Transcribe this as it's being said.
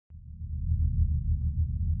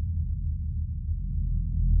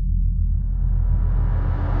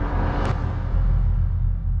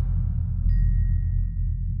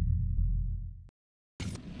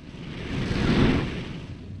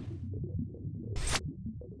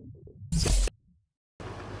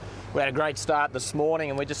We had a great start this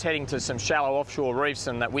morning and we're just heading to some shallow offshore reefs,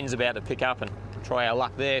 and that wind's about to pick up and try our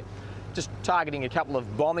luck there. Just targeting a couple of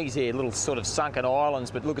bommies here, little sort of sunken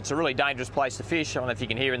islands, but look, it's a really dangerous place to fish. I don't know if you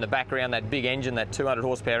can hear in the background that big engine, that 200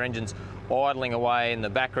 horsepower engine's idling away in the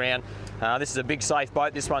background. This is a big safe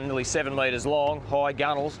boat, this one nearly 7 metres long, high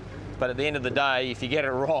gunnels. But at the end of the day, if you get it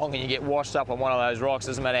wrong and you get washed up on one of those rocks,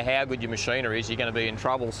 doesn't matter how good your machinery is, you're going to be in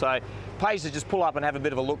trouble. So it pays to just pull up and have a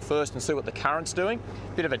bit of a look first and see what the current's doing.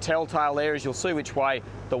 Bit of a telltale there is you'll see which way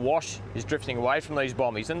the wash is drifting away from these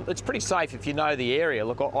bommies. And it's pretty safe if you know the area.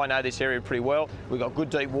 Look, I know this area pretty well. We've got good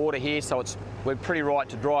deep water here, so we're pretty right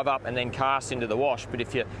to drive up and then cast into the wash. But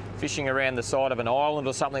if you're fishing around the side of an island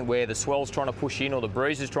or something where the swell's trying to push in or the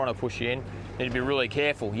breeze is trying to push you in, you need to be really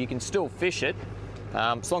careful. You can still fish it,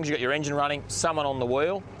 as long as you've got your engine running, someone on the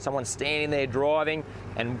wheel, someone standing there driving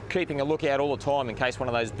and keeping a lookout all the time in case one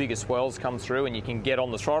of those bigger swells come through and you can get on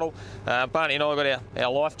the throttle. Barney and I have got our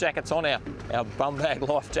life jackets on, our bum bag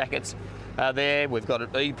life jackets there. We've got an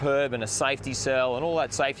EPIRB and a safety cell and all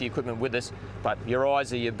that safety equipment with us, but your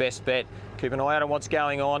eyes are your best bet. Keep an eye out on what's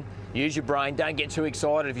going on, use your brain, don't get too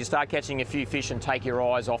excited if you start catching a few fish, and take your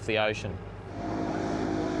eyes off the ocean.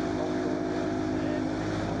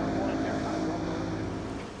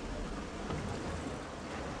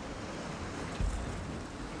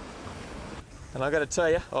 And I've got to tell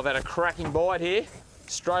you, I've had a cracking bite here,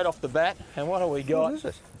 straight off the bat. And what have we got? What is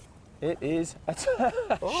it? It is a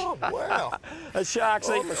oh, wow. A shark's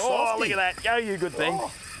eating. Oh, look at that. Go, you good thing.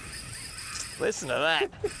 Oh. Listen to that.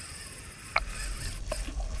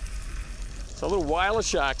 It's a little whaler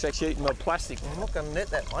shark's actually eating my plastic. I'm not going to net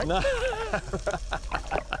that, mate. No.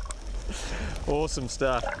 Awesome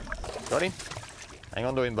stuff. Got him? Hang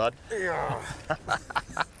on to him, bud. Yeah.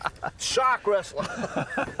 Shark wrestler.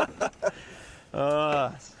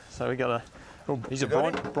 So we got he's a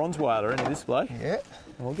bronze whaler, isn't he, this bloke? Yeah.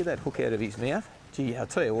 And we'll get that hook out of his mouth. Gee, I'll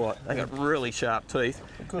tell you what, they got really sharp teeth.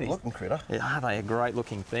 Good looking critter. Yeah, are they a great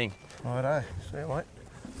looking thing? Righto, see you, mate.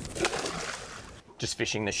 Just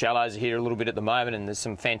fishing the shallows here a little bit at the moment, and there's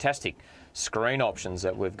some fantastic screen options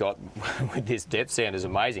that we've got with this depth sound. Is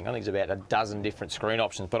amazing. I think there's about a dozen different screen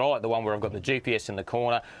options, but I like the one where I've got the GPS in the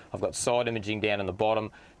corner, I've got side imaging down in the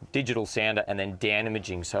bottom, digital sounder, and then down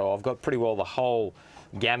imaging. So I've got pretty well the whole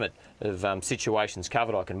gamut of situations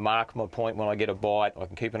covered. I can mark my point when I get a bite, I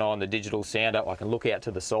can keep an eye on the digital sounder, I can look out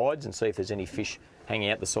to the sides and see if there's any fish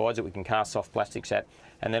hanging out the sides that we can cast soft plastics at,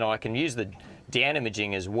 and then I can use the down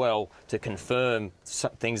imaging as well to confirm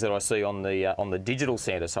things that I see on the digital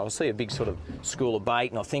sounder. So I'll see a big sort of school of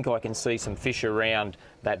bait and I think I can see some fish around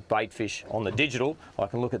that bait fish on the digital. I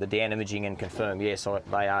can look at the down imaging and confirm, yes,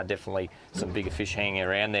 they are definitely some bigger fish hanging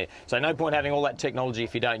around there. So no point having all that technology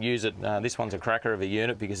if you don't use it. This one's a cracker of a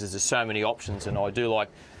unit because there's just so many options, and I do like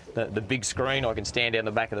the big screen. I can stand down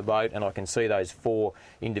the back of the boat and I can see those 4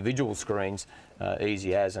 individual screens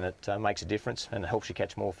easy as, and it makes a difference and it helps you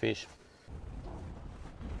catch more fish.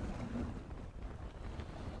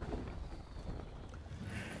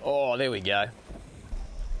 Oh, there we go.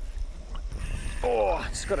 Oh,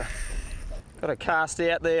 just got a cast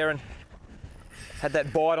out there and had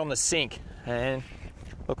that bite on the sink. And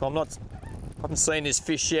look, I haven't seen this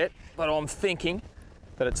fish yet, but I'm thinking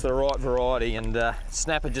that it's the right variety. And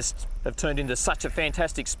snapper just have turned into such a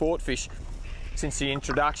fantastic sport fish since the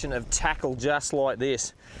introduction of tackle just like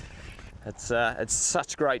this. It's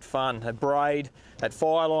such great fun. That braid, that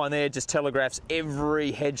fire line there just telegraphs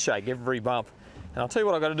every head shake, every bump. And I'll tell you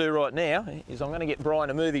what I've got to do right now is I'm going to get Brian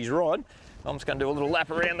to move his rod. I'm just going to do a little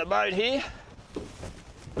lap around the boat here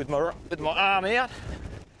with my arm out.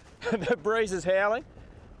 The breeze is howling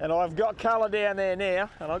and I've got colour down there now,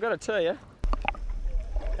 and I've got to tell you,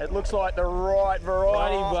 it looks like the right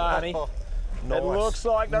variety, Barney. Nice. It looks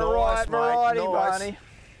like the right variety, nice. Barney.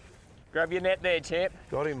 Grab your net there, champ.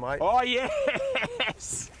 Got him, mate. Oh,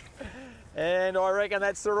 yes! And I reckon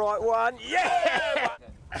that's the right one. Yeah!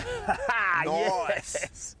 Nice.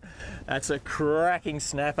 Yes. That's a cracking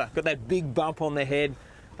snapper. Got that big bump on the head.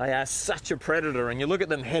 They are such a predator, and you look at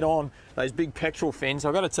them head on, those big pectoral fins.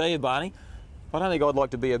 I've got to tell you, Barney, I don't think I'd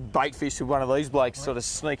like to be a bait fish with one of these blokes sort of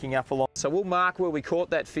sneaking up along. So we'll mark where we caught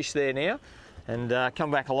that fish there now and come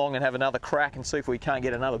back along and have another crack and see if we can't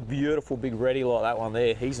get another beautiful big reddy like that one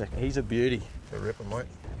there. He's a beauty. A ripper, mate.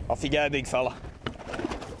 Off you go, big fella.